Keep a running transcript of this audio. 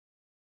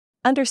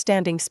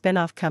Understanding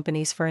spin-off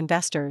companies for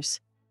investors.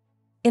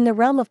 In the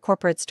realm of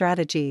corporate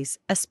strategies,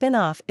 a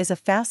spin-off is a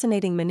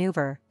fascinating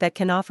maneuver that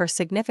can offer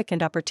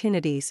significant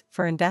opportunities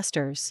for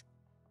investors.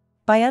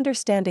 By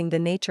understanding the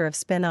nature of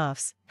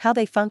spin-offs, how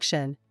they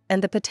function,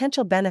 and the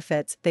potential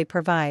benefits they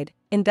provide,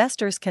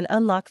 investors can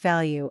unlock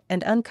value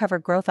and uncover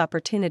growth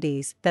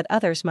opportunities that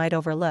others might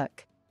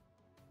overlook.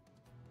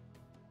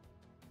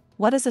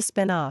 What is a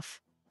spin-off?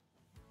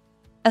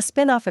 A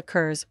spin-off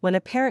occurs when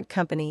a parent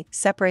company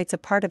separates a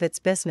part of its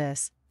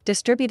business,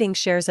 distributing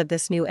shares of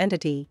this new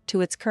entity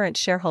to its current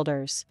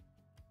shareholders.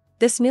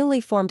 This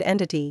newly formed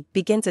entity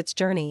begins its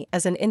journey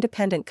as an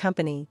independent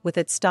company with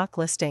its stock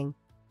listing.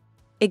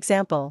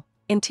 Example: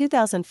 in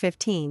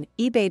 2015,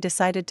 eBay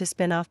decided to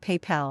spin off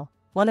PayPal,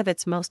 one of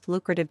its most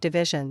lucrative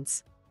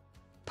divisions.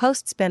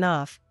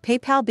 Post-spin-off,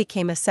 PayPal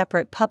became a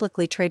separate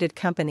publicly traded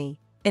company,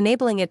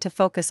 enabling it to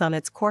focus on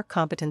its core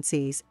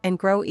competencies and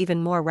grow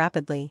even more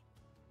rapidly.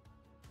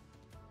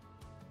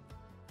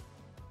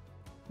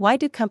 Why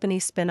do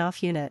companies spin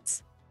off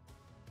units?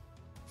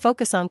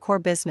 Focus on core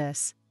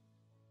business.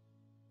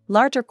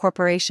 Larger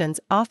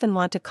corporations often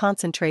want to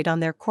concentrate on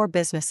their core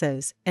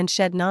businesses and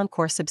shed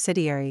non-core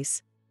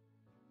subsidiaries.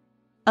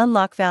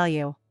 Unlock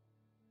value.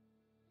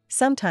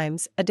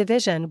 Sometimes, a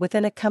division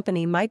within a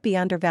company might be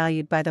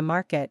undervalued by the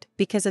market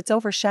because it's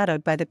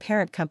overshadowed by the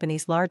parent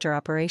company's larger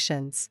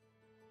operations.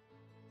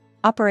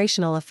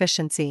 Operational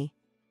efficiency.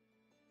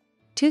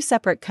 Two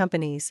separate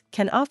companies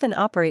can often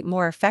operate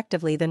more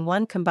effectively than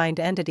one combined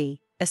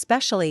entity,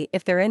 especially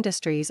if their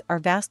industries are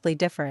vastly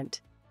different.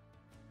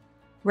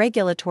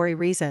 Regulatory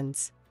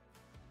reasons.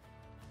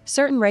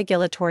 Certain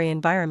regulatory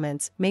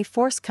environments may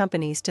force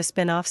companies to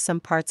spin off some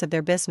parts of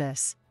their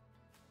business.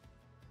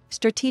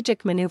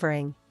 Strategic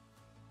maneuvering.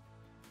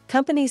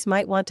 Companies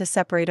might want to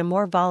separate a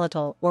more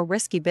volatile or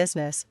risky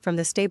business from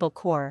the stable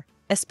core,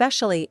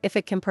 especially if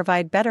it can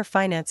provide better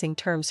financing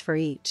terms for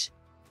each.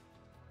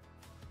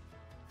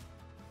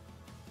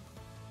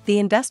 The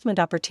investment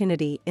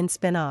opportunity in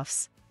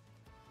spin-offs.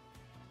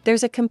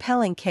 There's a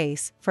compelling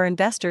case for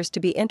investors to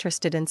be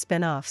interested in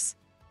spin-offs.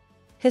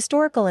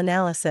 Historical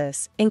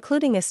analysis,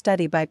 including a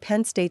study by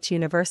Penn State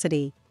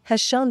University, has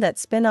shown that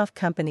spin-off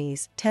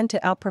companies tend to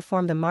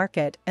outperform the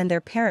market and their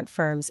parent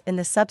firms in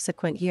the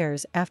subsequent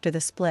years after the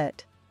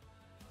split.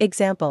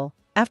 Example: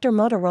 after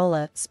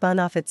Motorola spun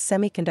off its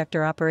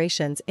semiconductor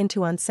operations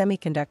into ON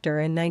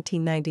Semiconductor in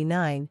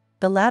 1999,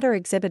 the latter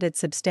exhibited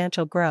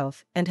substantial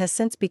growth and has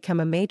since become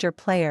a major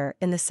player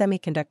in the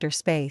semiconductor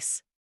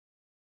space.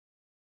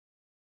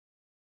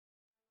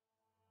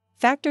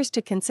 Factors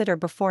to consider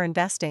before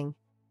investing.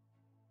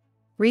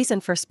 Reason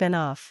for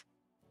spin-off.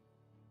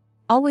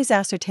 Always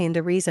ascertain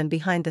the reason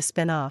behind the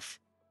spin-off.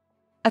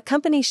 A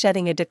company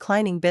shedding a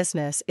declining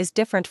business is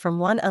different from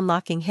one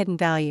unlocking hidden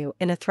value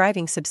in a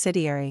thriving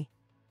subsidiary.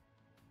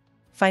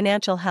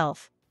 Financial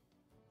health.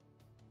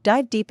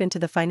 Dive deep into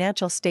the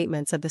financial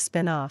statements of the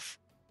spin-off.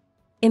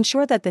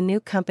 Ensure that the new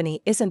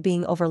company isn't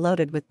being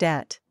overloaded with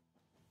debt.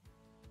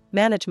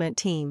 Management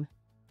team.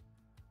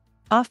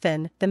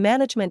 Often, the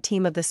management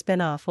team of the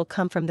spin-off will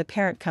come from the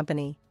parent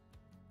company.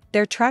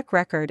 Their track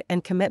record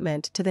and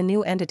commitment to the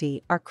new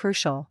entity are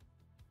crucial.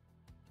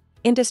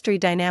 Industry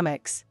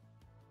dynamics.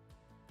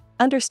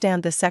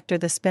 Understand the sector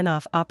the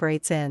spin-off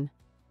operates in.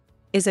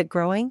 Is it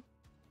growing?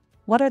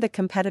 What are the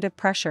competitive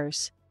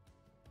pressures?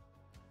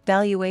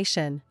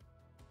 Valuation.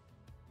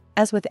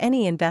 As with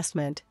any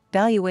investment,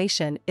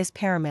 valuation is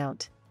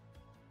paramount.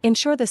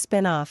 Ensure the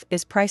spin-off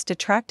is priced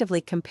attractively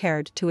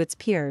compared to its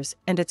peers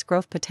and its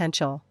growth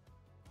potential.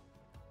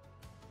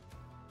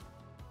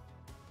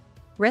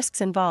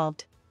 Risks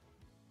involved.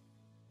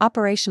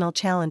 Operational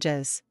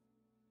challenges.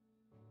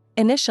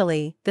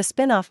 Initially, the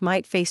spin-off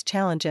might face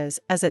challenges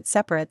as it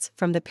separates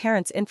from the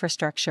parent's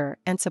infrastructure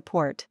and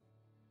support.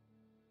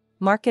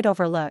 Market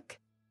overlook.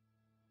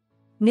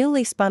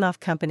 Newly spun-off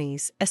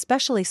companies,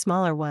 especially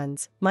smaller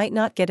ones, might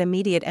not get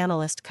immediate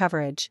analyst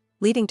coverage,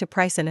 leading to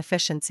price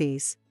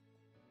inefficiencies.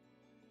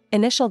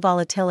 Initial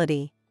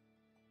volatility.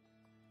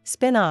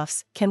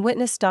 Spin-offs can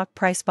witness stock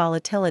price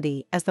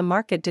volatility as the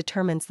market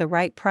determines the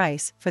right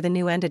price for the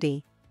new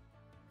entity.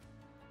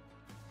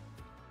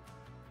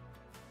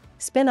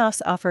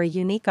 Spin-offs offer a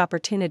unique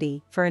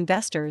opportunity for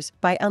investors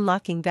by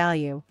unlocking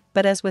value,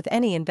 but as with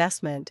any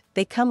investment,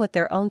 they come with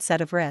their own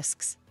set of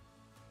risks.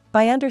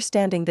 By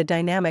understanding the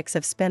dynamics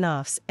of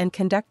spin-offs and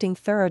conducting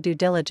thorough due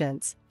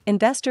diligence,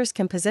 investors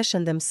can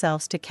position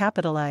themselves to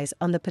capitalize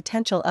on the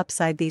potential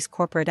upside these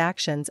corporate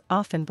actions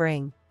often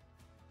bring.